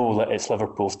 We know that it's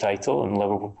Liverpool's title and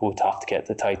Liverpool would have to get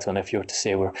the title. And if you were to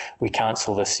say we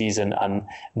cancel this season and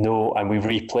we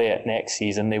replay it next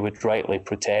season, they would rightly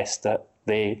protest that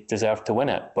they deserve to win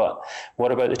it. But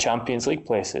what about the Champions League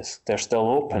places? They're still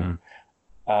open.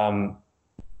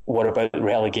 What about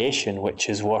relegation, which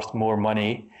is worth more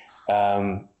money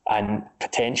and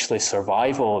potentially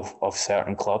survival of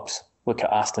certain clubs? Look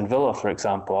at Aston Villa, for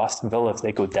example. Aston Villa, if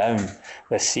they go down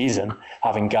this season,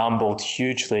 having gambled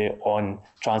hugely on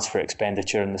transfer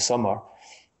expenditure in the summer,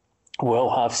 will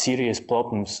have serious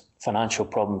problems, financial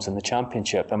problems in the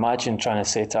Championship. Imagine trying to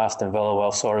say to Aston Villa,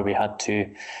 well, sorry, we had to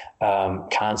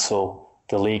cancel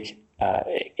the league.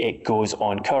 It goes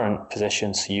on current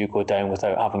positions, so you go down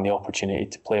without having the opportunity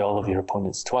to play all of your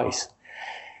opponents twice.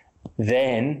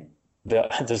 Then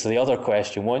there's the other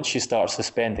question. Once you start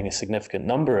suspending a significant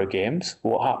number of games,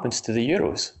 what happens to the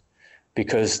Euros?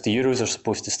 Because the Euros are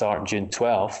supposed to start on June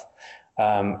 12th.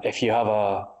 If you have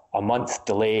a month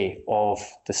delay of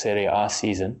the Serie A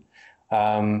season,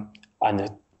 and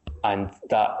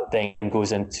that then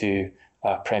goes into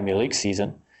a Premier League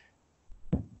season,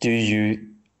 do you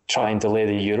try and delay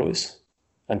the Euros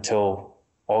until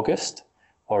August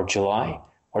or July,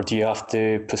 or do you have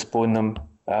to postpone them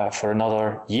for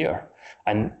another year?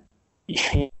 And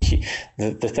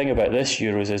the thing about this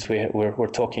Euros is we're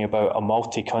talking about a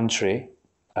multi-country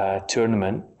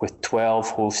tournament with 12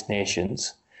 host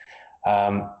nations.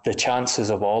 The chances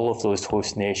of all of those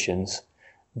host nations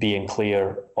being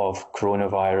clear of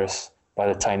coronavirus by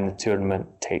the time the tournament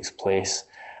takes place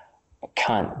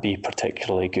can't be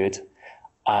particularly good.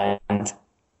 And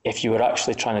if you were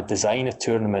actually trying to design a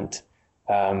tournament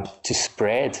to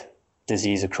spread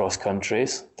disease across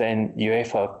countries, then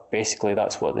UEFA, basically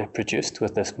that's what they produced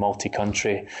with this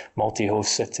multi-country,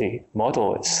 multi-host city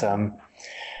model. It's I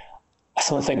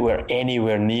don't think we're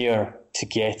anywhere near to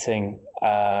getting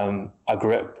a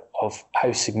grip of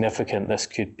how significant this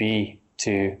could be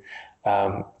to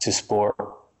sport,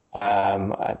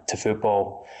 to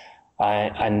football.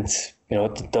 And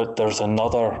there's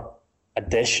another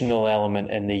additional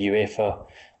element in the UEFA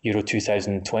Euro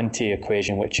 2020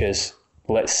 equation, which is,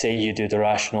 let's say you do the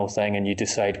rational thing and you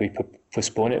decide we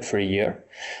postpone it for a year.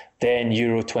 Then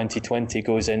Euro 2020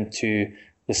 goes into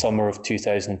the summer of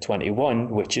 2021,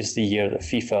 which is the year that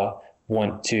FIFA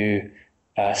want to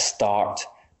start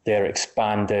their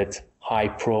expanded,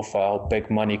 high-profile,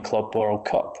 big-money Club World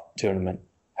Cup tournament.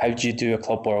 How do you do a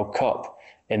Club World Cup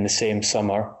in the same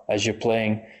summer as you're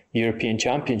playing European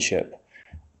Championship?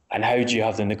 And how do you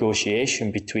have the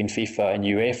negotiation between FIFA and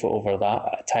UEFA over that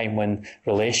at a time when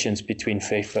relations between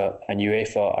FIFA and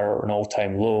UEFA are at an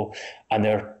all-time low, and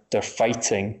they're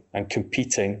fighting and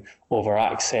competing over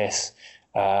access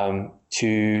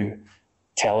to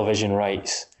television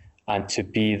rights and to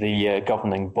be the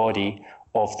governing body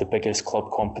of the biggest club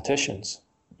competitions?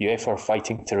 UEFA are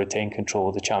fighting to retain control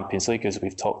of the Champions League, as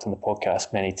we've talked on the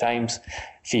podcast many times.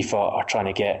 FIFA are trying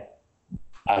to get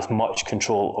as much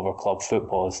control over club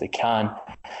football as they can.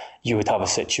 You would have a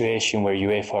situation where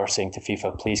UEFA are saying to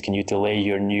FIFA, please, can you delay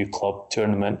your new club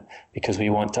tournament because we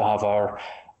want to have our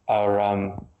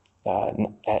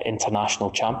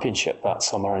international championship that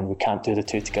summer, and we can't do the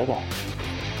two together.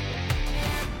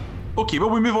 Okay, well,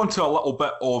 we move on to a little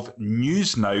bit of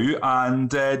news now. And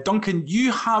Duncan,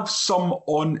 you have some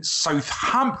on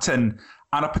Southampton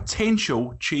and a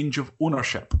potential change of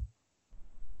ownership.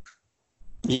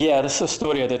 Yeah, this is a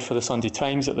story I did for the Sunday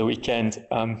Times at the weekend.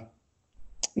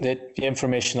 The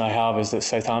information I have is that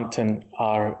Southampton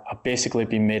have basically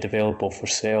been made available for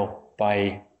sale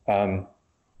by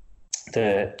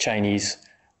the Chinese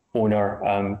owner,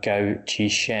 Gao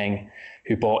Qisheng,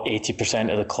 who bought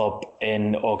 80% of the club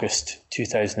in August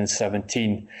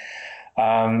 2017.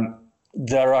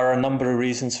 There are a number of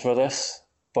reasons for this,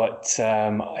 but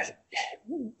I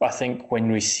think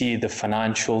when we see the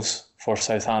financials for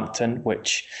Southampton,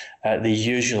 which they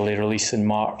usually release in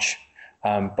March,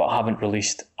 but haven't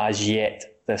released as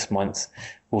yet this month,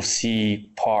 we'll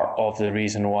see part of the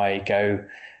reason why Gao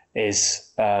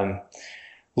is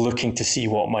looking to see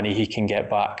what money he can get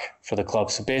back for the club.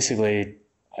 So basically,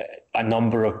 a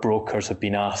number of brokers have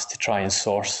been asked to try and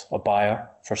source a buyer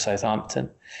for Southampton.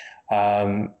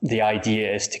 The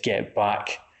idea is to get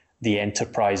back the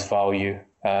enterprise value,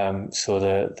 so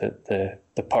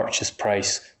the purchase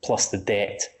price plus the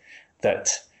debt that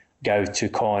Gao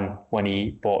took on when he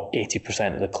bought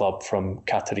 80% of the club from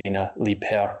Katharina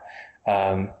Liebherr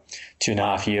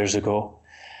 2.5 years ago.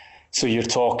 So you're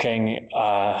talking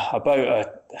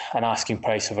about an asking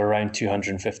price of around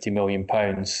 £250 million.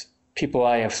 People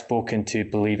I have spoken to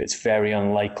believe it's very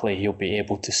unlikely he'll be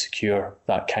able to secure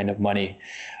that kind of money,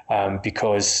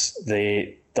 because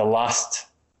the last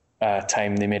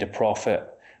time they made a profit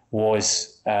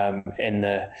was in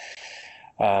the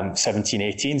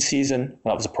 17-18 season.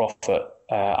 That was a profit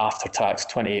after tax,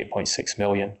 28.6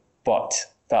 million. But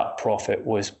that profit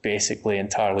was basically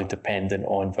entirely dependent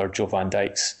on Virgil van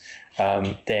Dijk's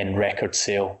then record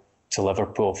sale to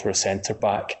Liverpool for a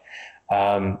centre-back.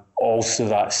 Also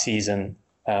that season,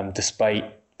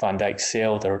 despite Van Dijk's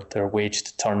sale, their wage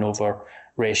to turnover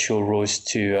ratio rose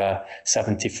to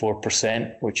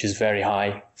 74%, which is very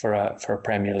high for a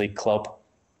Premier League club.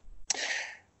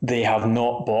 They have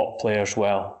not bought players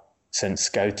well since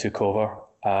Gao took over.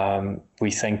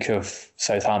 We think of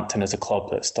Southampton as a club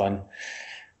that's done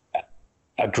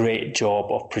a great job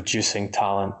of producing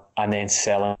talent and then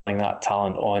selling that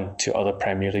talent on to other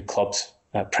Premier League clubs,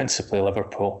 principally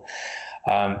Liverpool.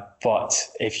 But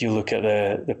if you look at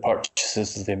the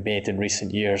purchases that they've made in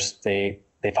recent years, they've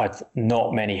had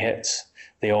not many hits.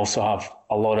 They also have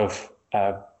a lot of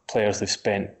players they've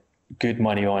spent good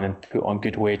money on and put on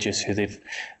good wages who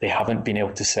they haven't been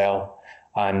able to sell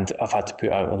and have had to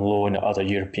put out on loan at other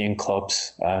European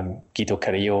clubs. Guido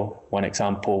Carrillo, one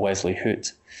example, Wesley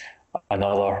Hoot,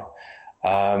 another.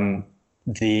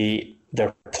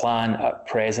 Their plan at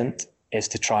present is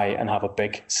to try and have a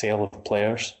big sale of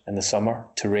players in the summer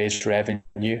to raise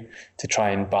revenue, to try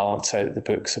and balance out the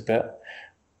books a bit.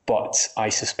 But I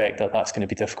suspect that that's going to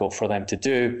be difficult for them to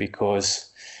do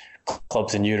because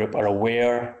clubs in Europe are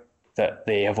aware that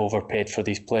they have overpaid for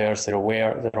these players. They're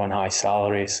aware they're on high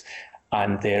salaries,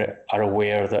 and they are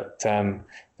aware that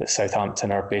that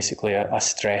Southampton are basically a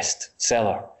stressed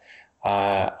seller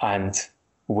and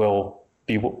will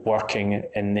be working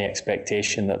in the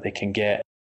expectation that they can get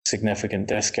significant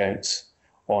discounts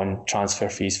on transfer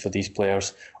fees for these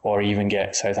players, or even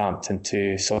get Southampton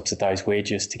to subsidise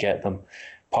wages to get them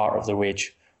part of their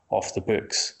wage off the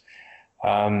books.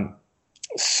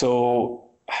 So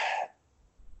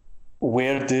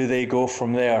where do they go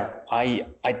from there? I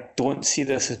don't see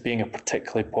this as being a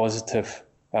particularly positive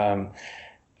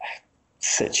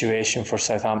situation for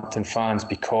Southampton fans,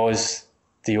 because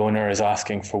the owner is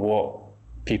asking for what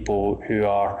people who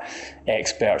are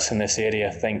experts in this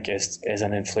area think is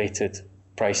an inflated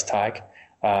price tag.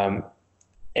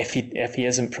 If he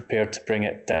isn't prepared to bring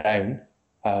it down,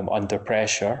 under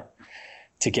pressure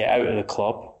to get out of the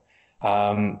club.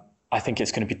 I think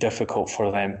it's going to be difficult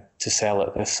for them to sell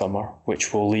it this summer,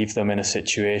 which will leave them in a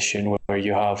situation where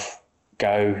you have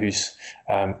Gao, who's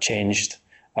changed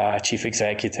chief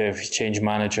executive, he's changed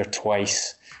manager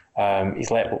twice.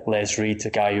 He's let Les Reed, a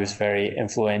guy who was very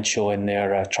influential in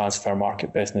their transfer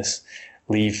market business,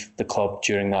 leave the club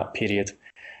during that period.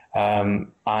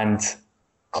 And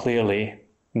clearly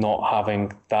not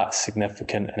having that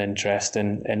significant an interest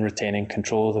in retaining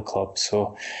control of the club.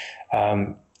 So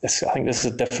I think this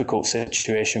is a difficult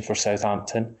situation for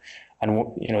Southampton.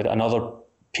 And another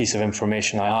piece of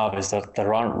information I have is that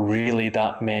there aren't really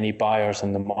that many buyers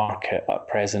in the market at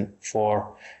present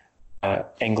for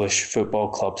English football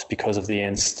clubs because of the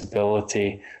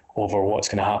instability over what's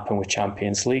going to happen with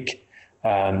Champions League.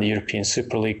 The European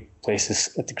Super League places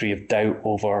a degree of doubt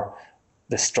over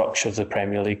the structure of the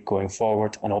Premier League going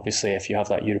forward. And obviously, if you have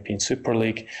that European Super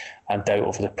League and doubt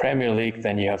over the Premier League,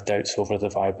 then you have doubts over the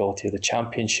viability of the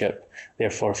Championship.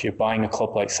 Therefore, if you're buying a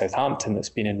club like Southampton that's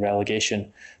been in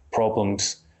relegation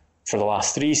problems for the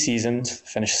last 3 seasons,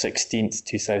 finished 16th,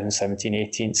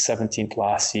 2017-18, 17th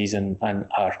last season, and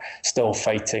are still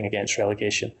fighting against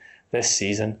relegation this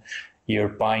season, you're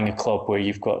buying a club where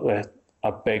you've got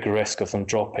a big risk of them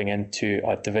dropping into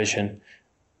a division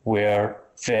where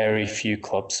very few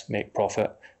clubs make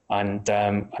profit, and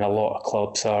a lot of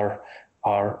clubs are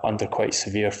under quite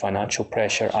severe financial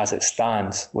pressure as it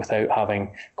stands, without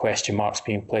having question marks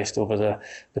being placed over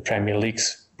the Premier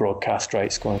League's broadcast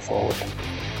rights going forward.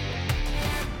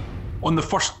 On the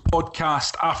first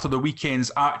podcast after the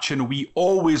weekend's action, we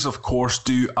always, of course,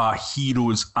 do a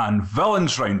heroes and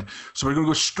villains round. So we're going to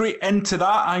go straight into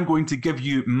that. I'm going to give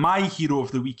you my hero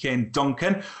of the weekend,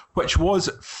 Duncan, which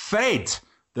was Fred,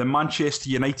 the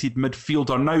Manchester United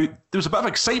midfielder. Now, there was a bit of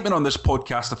excitement on this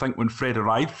podcast, I think, when Fred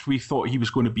arrived. We thought he was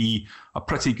going to be a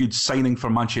pretty good signing for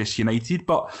Manchester United.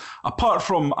 But apart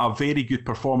from a very good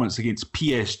performance against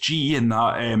PSG in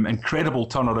that incredible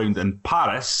turnaround in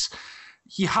Paris,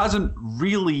 he hasn't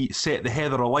really set the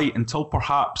heather alight until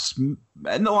perhaps in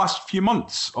the last few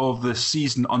months of the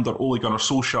season under Ole Gunnar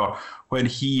Solskjaer, when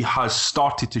he has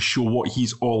started to show what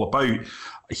he's all about.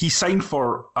 He signed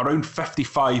for around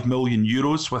 55 million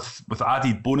euros with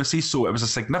added bonuses, so it was a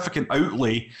significant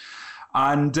outlay.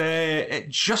 And it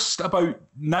just about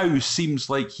now seems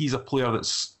like he's a player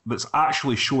that's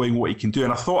actually showing what he can do.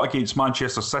 And I thought against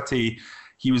Manchester City,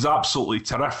 he was absolutely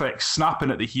terrific,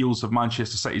 snapping at the heels of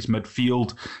Manchester City's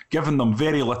midfield, giving them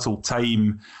very little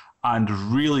time, and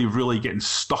really, really getting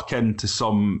stuck into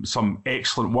some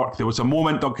excellent work. There was a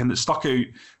moment, Duncan, that stuck out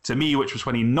to me, which was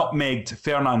when he nutmegged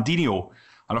Fernandinho.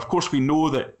 And of course, we know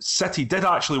that City did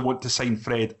actually want to sign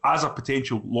Fred as a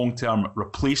potential long-term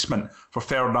replacement for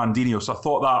Fernandinho. So I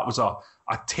thought that was a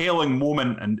telling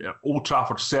moment, and Old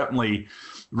Trafford certainly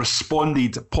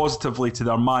responded positively to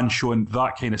their man showing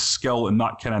that kind of skill and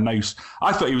that kind of nous.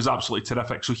 I thought he was absolutely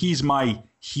terrific. So he's my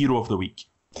hero of the week.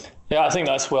 Yeah, I think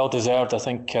that's well deserved. I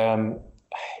think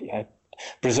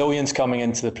Brazilians coming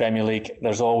into the Premier League,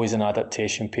 there's always an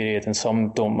adaptation period, and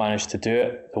some don't manage to do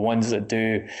it. The ones that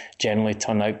do generally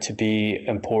turn out to be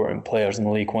important players in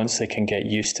the league. Once they can get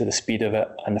used to the speed of it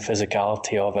and the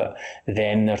physicality of it,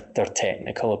 then their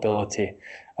technical ability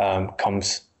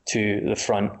comes to the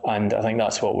front. And I think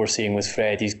that's what we're seeing with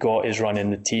Fred. He's got his run in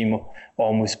the team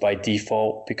almost by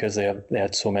default because they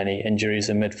had so many injuries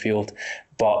in midfield.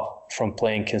 But from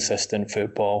playing consistent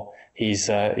football, he's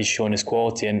shown his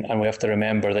quality, and we have to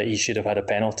remember that he should have had a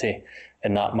penalty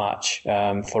in that match.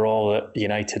 For all that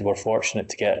United were fortunate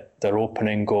to get their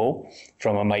opening goal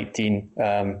from a Mike Dean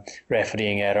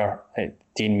refereeing error.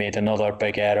 Dean made another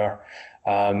big error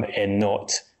in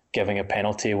not giving a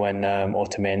penalty when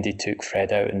Otamendi took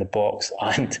Fred out in the box,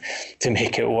 and to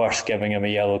make it worse, giving him a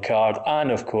yellow card.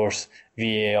 And of course,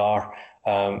 VAR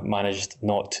managed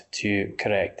not to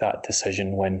correct that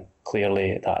decision when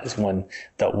clearly that is one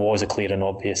that was a clear and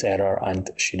obvious error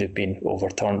and should have been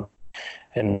overturned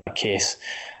in that case.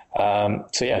 So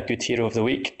yeah, good hero of the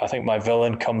week. I think my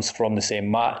villain comes from the same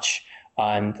match,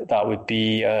 and that would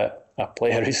be a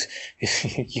player who's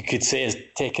you could say has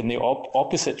taken the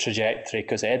opposite trajectory,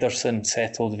 because Ederson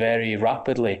settled very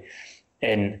rapidly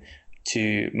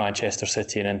into Manchester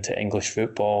City and into English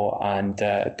football, and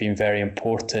been very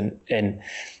important in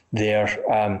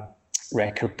their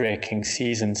record-breaking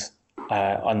seasons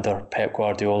under Pep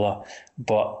Guardiola.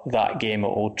 But that game at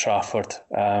Old Trafford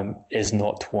is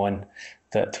not one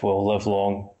that will live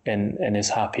long in his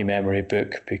happy memory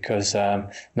book, because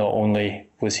not only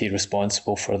was he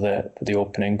responsible for the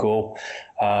opening goal,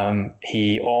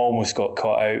 he almost got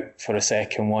caught out for a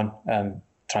second one.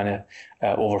 trying to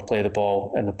overplay the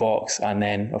ball in the box, and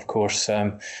then of course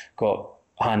got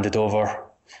handed over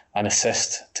an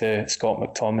assist to Scott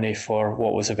McTominay for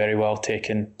what was a very well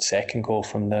taken second goal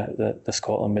from the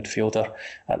Scotland midfielder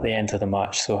at the end of the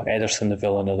match. So Ederson, the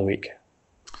villain of the week.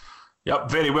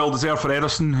 Yep, very well deserved for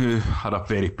Ederson, who had a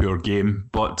very poor game.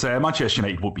 But Manchester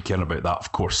United won't be caring about that,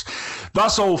 of course.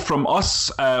 That's all from us.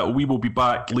 We will be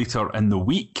back later in the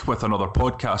week with another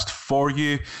podcast for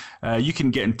you. You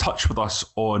can get in touch with us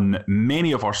on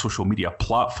many of our social media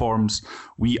platforms.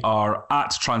 We are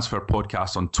at Transfer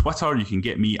Podcast on Twitter. You can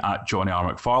get me at Johnny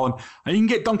R. McFarlane. And you can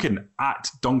get Duncan at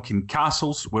Duncan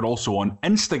Castles. We're also on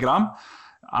Instagram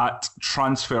at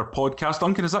Transfer Podcast.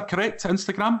 Duncan, is that correct?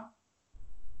 Instagram?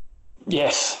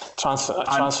 Yes, transfer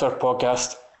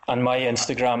podcast, and my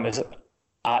Instagram is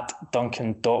at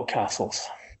Duncan.Castles.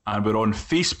 And we're on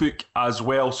Facebook as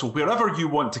well. So wherever you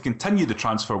want to continue the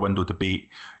transfer window debate,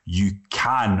 you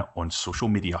can on social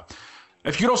media.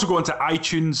 If you could also go into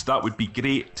iTunes, that would be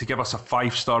great to give us a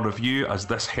 5-star review, as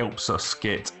this helps us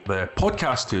get the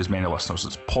podcast to as many listeners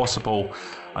as possible.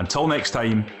 Until next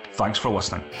time, thanks for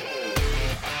listening.